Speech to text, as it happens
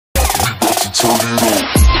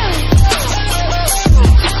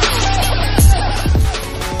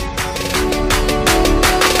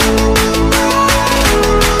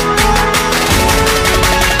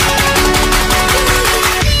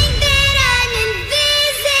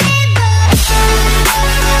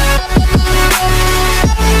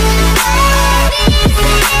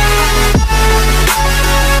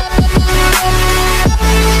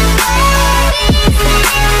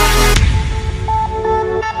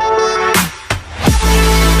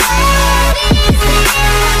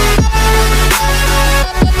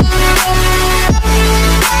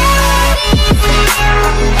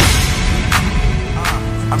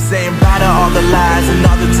Saying bye to all the lies and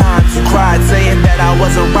all the times you cried, saying that I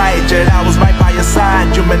wasn't right, yet I was right by your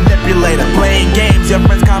side. You manipulator, playing games, your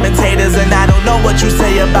friends commentators, and I don't know what you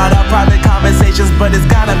say about our private conversations, but it's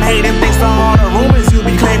got them hating. Thanks to all the rumors you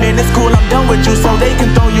be claiming. It's cool, I'm done with you, so they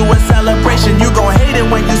can throw you a celebration. You gon' hate it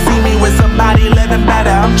when you see me with somebody living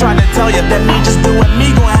better. I'm trying to tell you that me just doing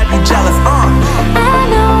me gon' have you jealous. I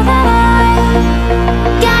know that I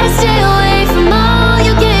gotta stay away from all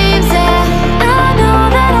your games, yeah. I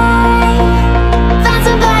know that I found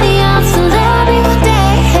somebody else to love me one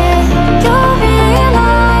day, yeah. You'll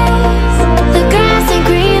realize the grass ain't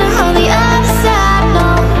greener on the other side,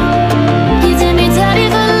 no. You did me dirty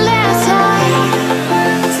for the last time,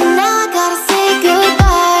 so now I gotta say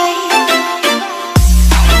goodbye.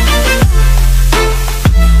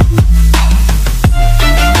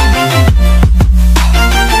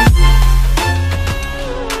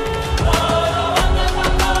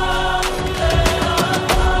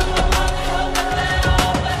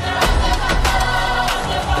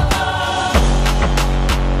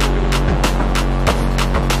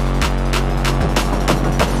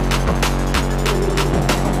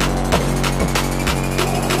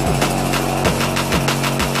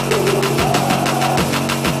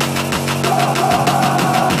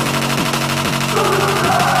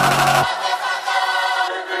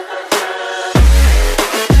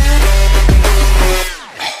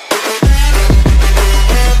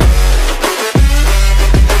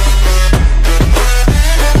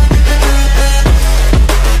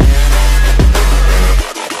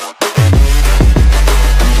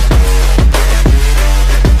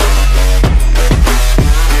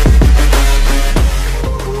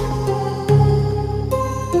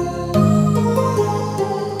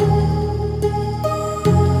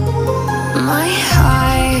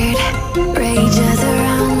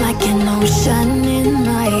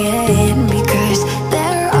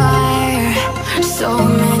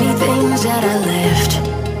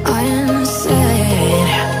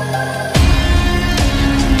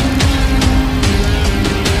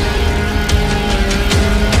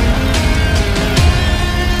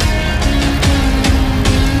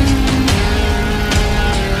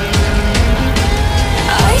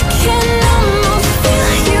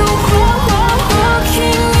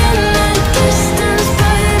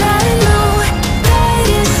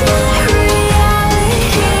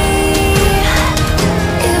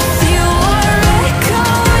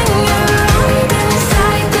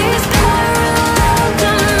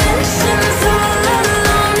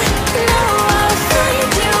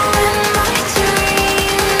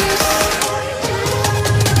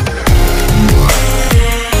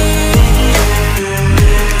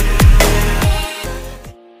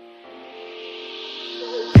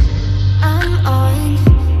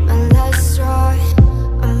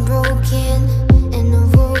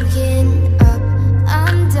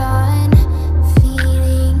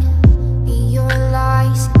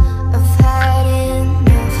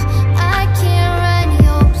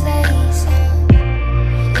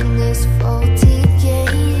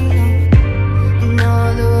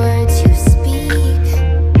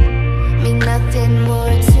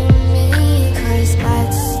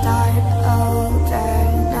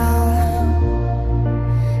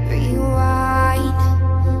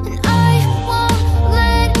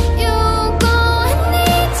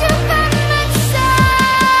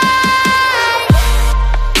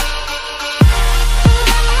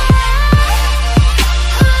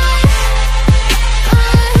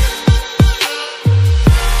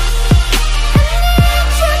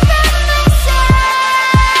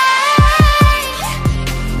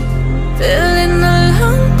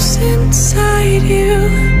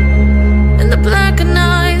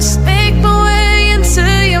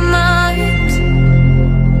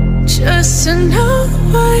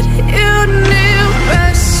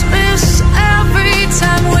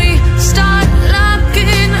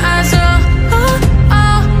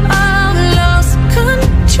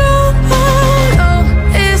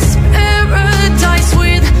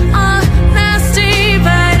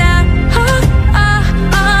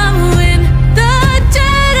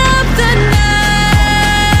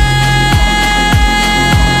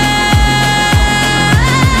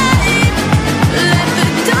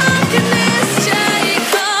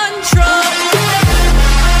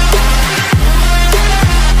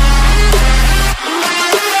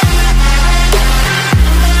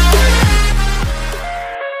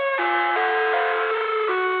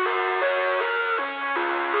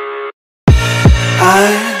 I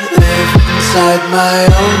live inside my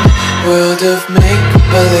own world of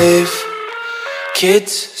make-believe.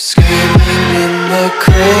 Kids screaming in the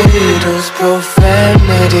cradles,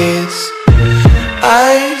 profanities.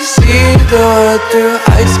 I see the world through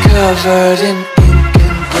eyes covered in ink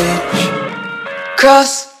and bleach.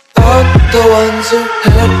 Cross out the ones who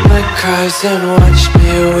heard my cries and watched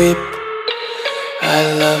me weep. I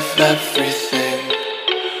love everything.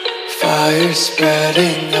 Fire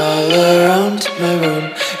spreading all around my room.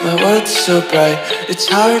 My world's so bright, it's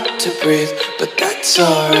hard to breathe, but that's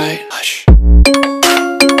alright. Hush.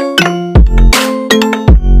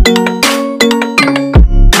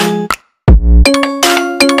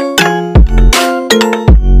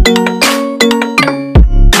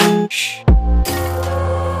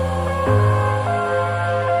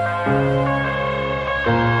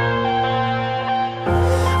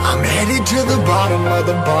 I'm headed to the bottom of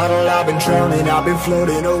the bottle. I've been drowning, I've been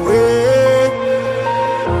floating away.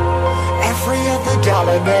 Every other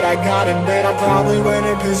dollar that I got in bed, I probably went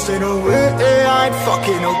and pissed it away. I ain't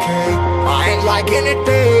fucking okay, I ain't liking it,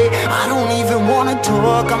 babe. I don't even wanna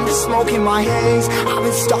talk, I'm just smoking my haze. I've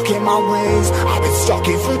been stuck in my ways, I've been stuck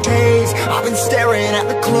in for days. I've been staring at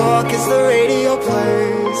the clock as the radio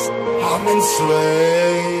plays. I'm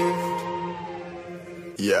enslaved.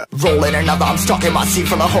 Yeah. Rolling another, I'm stuck in my seat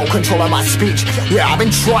for the whole control of my speech. Yeah, I've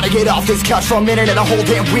been trying to get off this couch for a minute and a whole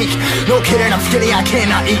damn week. No kidding, I'm skinny, I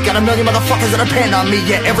cannot eat. Got a million motherfuckers that depend on me.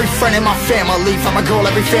 Yeah, every friend in my family, from a girl,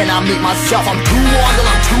 every fan I meet myself. I'm too on till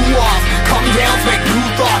I'm too off. Come down to make new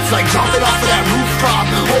thoughts, like jumping off of that rooftop.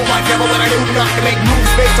 Hold my camera when I do not to make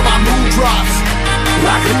moves based on my mood drops.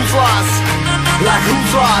 Like who's lost? Like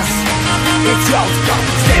who's lost? It's yo,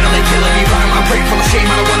 steadily killing me, running my brain full of shame.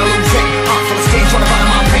 I don't wanna lose it. Full of stage, trying to find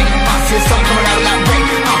my pain. I see the sun coming out of that rain.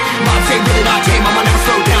 My fame really not tame. I'ma never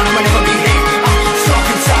slow down, I'ma never behave. Stuck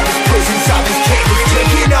inside this prison, inside this cage, it's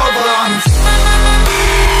taking over.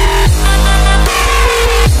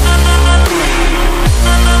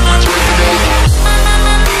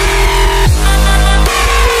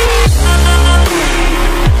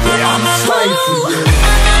 Yeah, I'm a slave for you.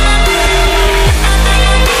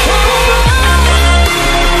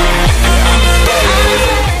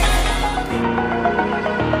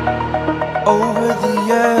 Over the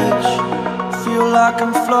edge, feel like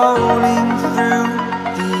I'm floating through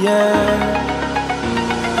the air.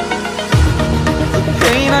 The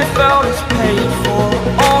pain I felt is paid for,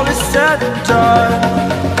 all is said and done.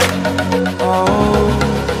 Oh,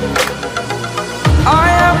 I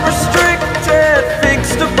am restricted,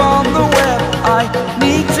 fixed upon the web. I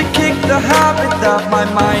need to kick the habit that my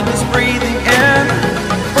mind is breathing in.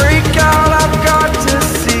 Break out, I've got to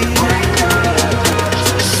see.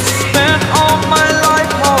 Spent all my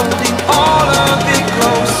life holding all of it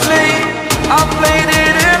closely. I played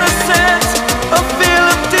it innocent, a feel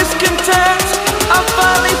of discontent. I'm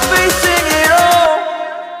finally facing it all,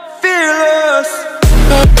 fearless.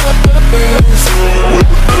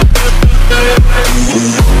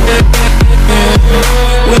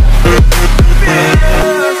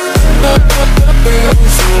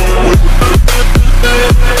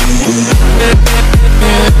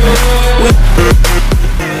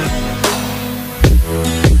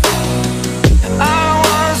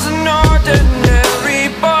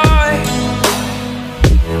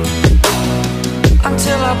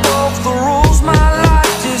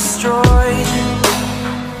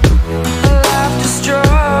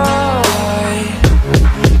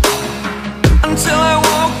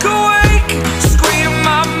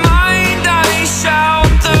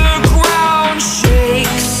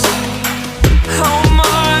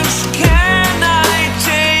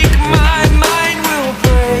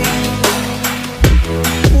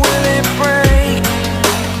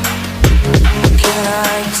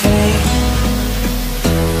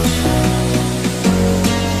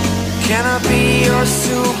 Can I be your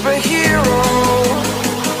superhero?